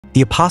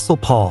The Apostle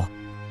Paul,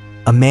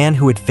 a man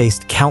who had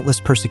faced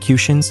countless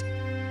persecutions,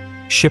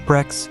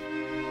 shipwrecks,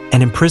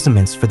 and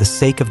imprisonments for the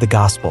sake of the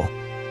gospel,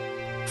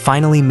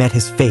 finally met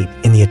his fate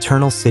in the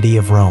eternal city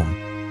of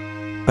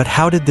Rome. But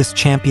how did this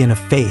champion of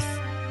faith,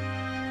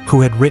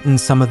 who had written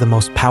some of the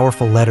most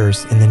powerful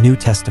letters in the New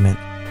Testament,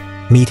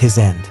 meet his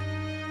end?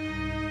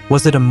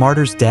 Was it a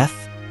martyr's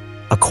death,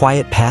 a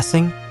quiet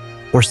passing,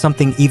 or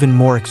something even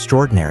more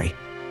extraordinary?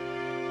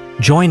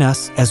 Join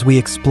us as we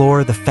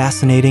explore the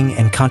fascinating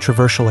and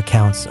controversial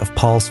accounts of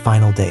Paul's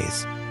final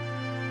days.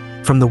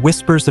 From the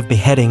whispers of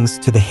beheadings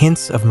to the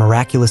hints of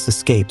miraculous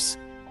escapes,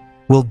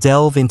 we'll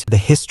delve into the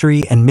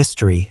history and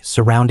mystery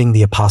surrounding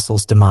the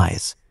apostle's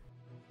demise.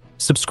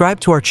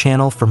 Subscribe to our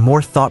channel for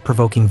more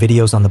thought-provoking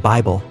videos on the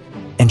Bible,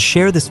 and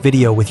share this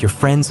video with your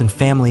friends and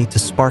family to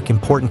spark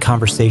important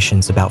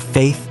conversations about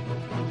faith,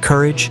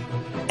 courage,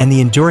 and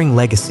the enduring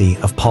legacy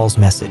of Paul's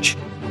message.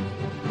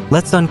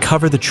 Let's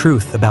uncover the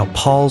truth about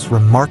Paul's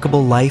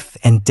remarkable life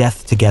and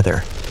death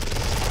together.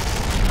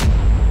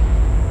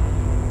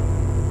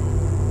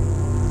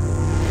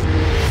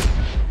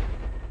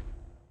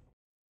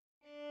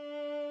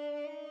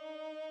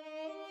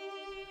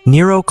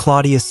 Nero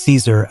Claudius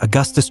Caesar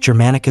Augustus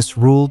Germanicus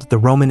ruled the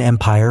Roman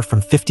Empire from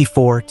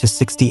 54 to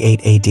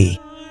 68 AD.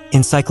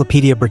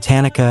 Encyclopedia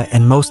Britannica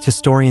and most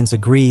historians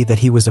agree that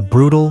he was a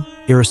brutal,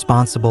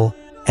 irresponsible,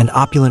 and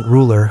opulent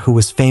ruler who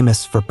was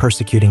famous for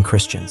persecuting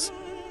Christians.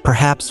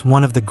 Perhaps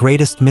one of the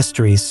greatest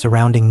mysteries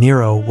surrounding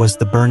Nero was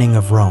the burning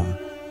of Rome.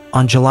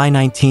 On July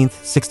 19,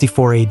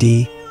 64 AD,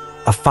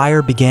 a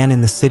fire began in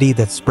the city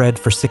that spread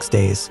for 6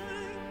 days,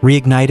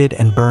 reignited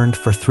and burned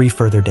for 3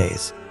 further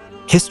days.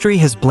 History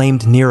has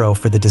blamed Nero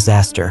for the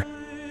disaster,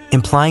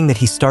 implying that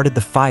he started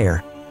the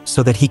fire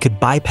so that he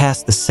could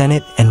bypass the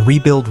Senate and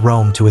rebuild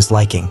Rome to his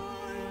liking.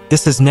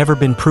 This has never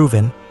been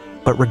proven,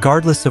 but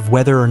regardless of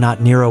whether or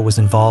not Nero was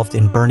involved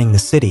in burning the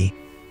city,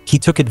 he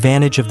took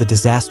advantage of the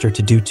disaster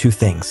to do 2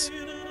 things: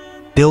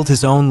 build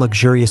his own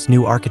luxurious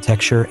new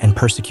architecture and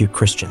persecute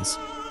Christians.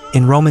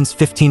 In Romans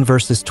 15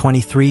 verses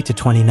 23 to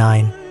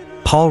 29,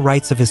 Paul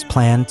writes of his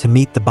plan to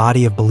meet the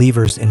body of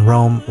believers in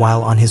Rome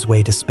while on his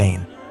way to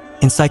Spain.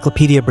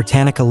 Encyclopedia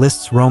Britannica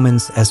lists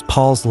Romans as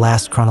Paul's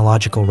last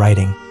chronological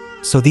writing,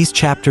 so these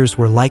chapters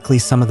were likely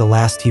some of the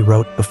last he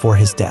wrote before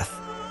his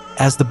death.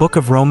 As the book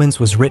of Romans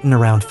was written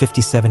around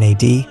 57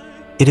 AD,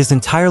 it is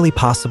entirely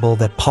possible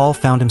that Paul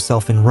found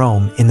himself in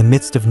Rome in the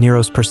midst of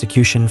Nero's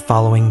persecution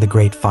following the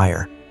Great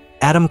Fire.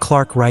 Adam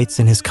Clarke writes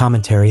in his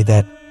commentary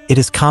that it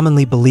is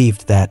commonly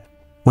believed that,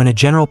 when a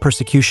general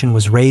persecution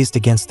was raised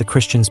against the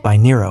Christians by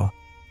Nero,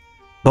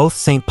 both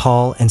St.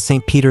 Paul and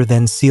St. Peter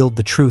then sealed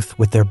the truth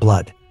with their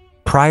blood.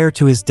 Prior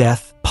to his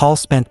death, Paul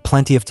spent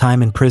plenty of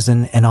time in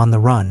prison and on the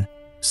run,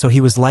 so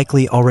he was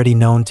likely already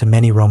known to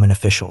many Roman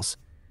officials.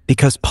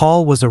 Because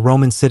Paul was a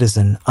Roman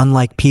citizen,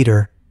 unlike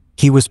Peter,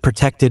 he was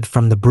protected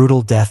from the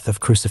brutal death of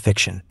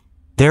crucifixion.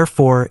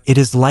 Therefore, it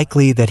is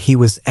likely that he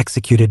was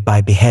executed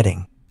by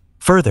beheading.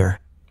 Further,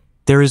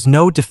 there is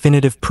no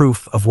definitive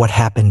proof of what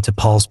happened to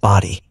Paul's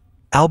body.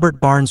 Albert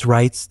Barnes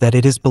writes that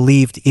it is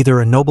believed either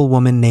a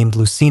noblewoman named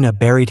Lucina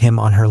buried him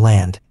on her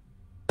land,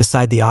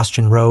 beside the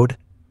Austrian road,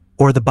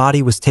 or the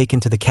body was taken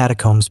to the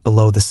catacombs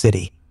below the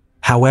city.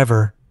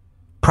 However,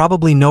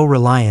 probably no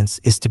reliance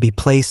is to be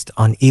placed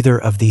on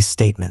either of these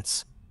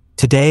statements.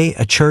 Today,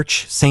 a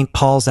church, St.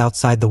 Paul's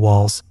outside the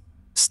walls,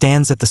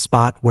 stands at the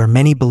spot where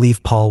many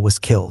believe Paul was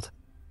killed.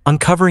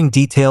 Uncovering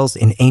details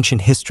in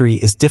ancient history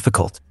is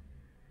difficult,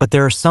 but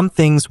there are some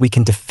things we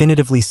can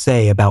definitively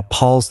say about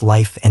Paul's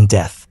life and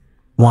death.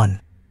 1.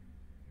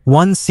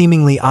 One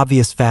seemingly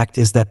obvious fact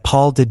is that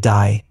Paul did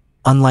die,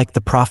 unlike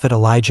the prophet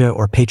Elijah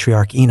or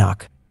patriarch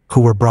Enoch,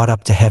 who were brought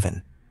up to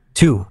heaven.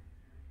 2.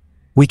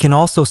 We can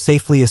also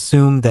safely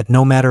assume that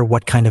no matter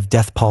what kind of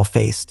death Paul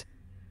faced,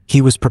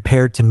 he was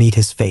prepared to meet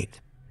his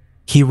fate.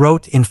 He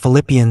wrote in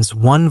Philippians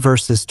 1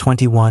 verses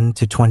 21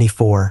 to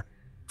 24,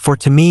 "For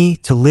to me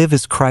to live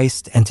is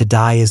Christ and to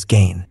die is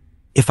gain.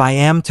 If I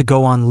am to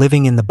go on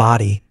living in the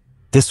body,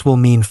 this will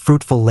mean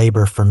fruitful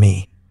labor for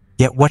me.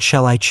 Yet what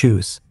shall I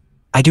choose?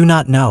 I do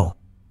not know.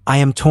 I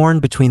am torn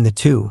between the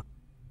two.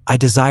 I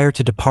desire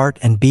to depart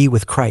and be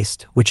with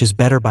Christ, which is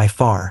better by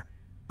far.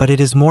 But it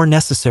is more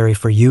necessary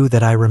for you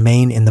that I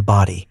remain in the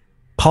body."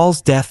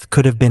 Paul's death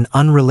could have been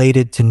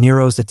unrelated to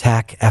Nero's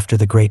attack after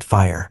the Great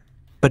Fire.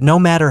 But no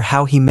matter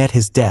how he met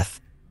his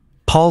death,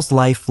 Paul's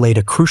life laid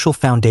a crucial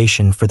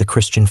foundation for the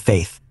Christian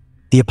faith.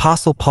 The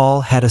Apostle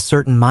Paul had a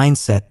certain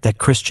mindset that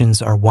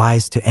Christians are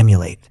wise to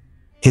emulate.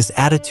 His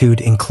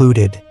attitude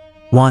included: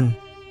 1.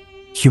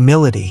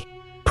 Humility.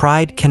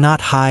 Pride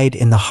cannot hide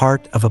in the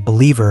heart of a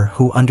believer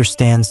who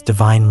understands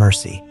divine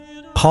mercy.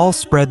 Paul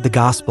spread the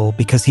gospel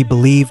because he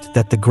believed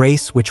that the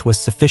grace which was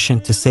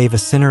sufficient to save a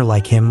sinner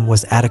like him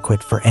was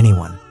adequate for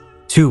anyone.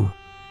 2.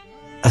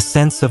 A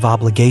sense of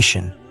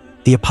obligation.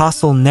 The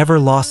apostle never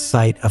lost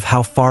sight of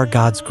how far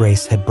God's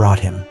grace had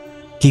brought him.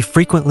 He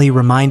frequently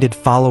reminded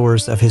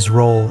followers of his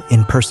role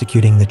in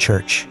persecuting the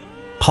church.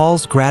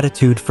 Paul's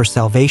gratitude for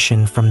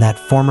salvation from that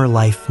former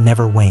life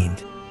never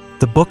waned.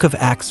 The book of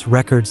Acts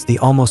records the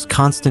almost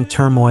constant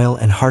turmoil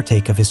and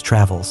heartache of his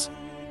travels,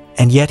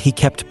 and yet he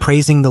kept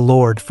praising the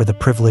Lord for the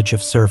privilege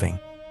of serving.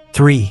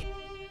 3.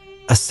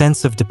 A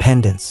sense of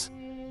dependence.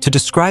 To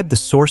describe the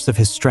source of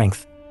his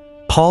strength,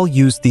 Paul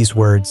used these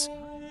words,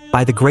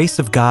 "By the grace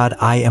of God,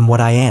 I am what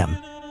I am."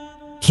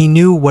 He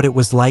knew what it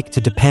was like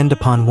to depend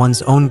upon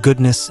one's own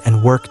goodness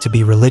and work to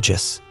be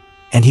religious,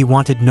 and he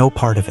wanted no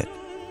part of it.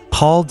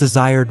 Paul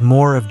desired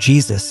more of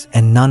Jesus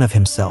and none of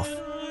himself.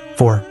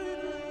 4.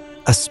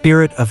 A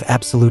spirit of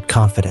absolute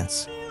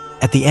confidence.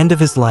 At the end of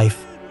his life,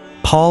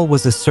 Paul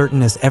was as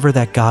certain as ever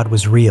that God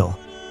was real,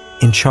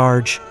 in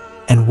charge,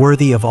 and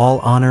worthy of all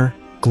honor,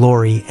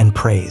 glory, and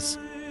praise.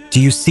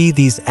 Do you see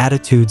these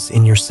attitudes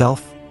in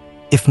yourself?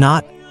 If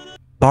not,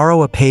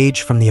 borrow a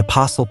page from the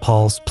Apostle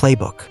Paul's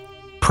playbook.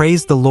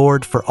 Praise the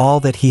Lord for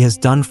all that he has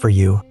done for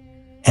you,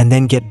 and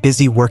then get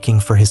busy working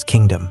for his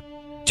kingdom.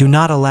 Do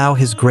not allow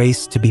his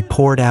grace to be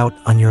poured out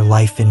on your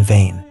life in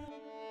vain.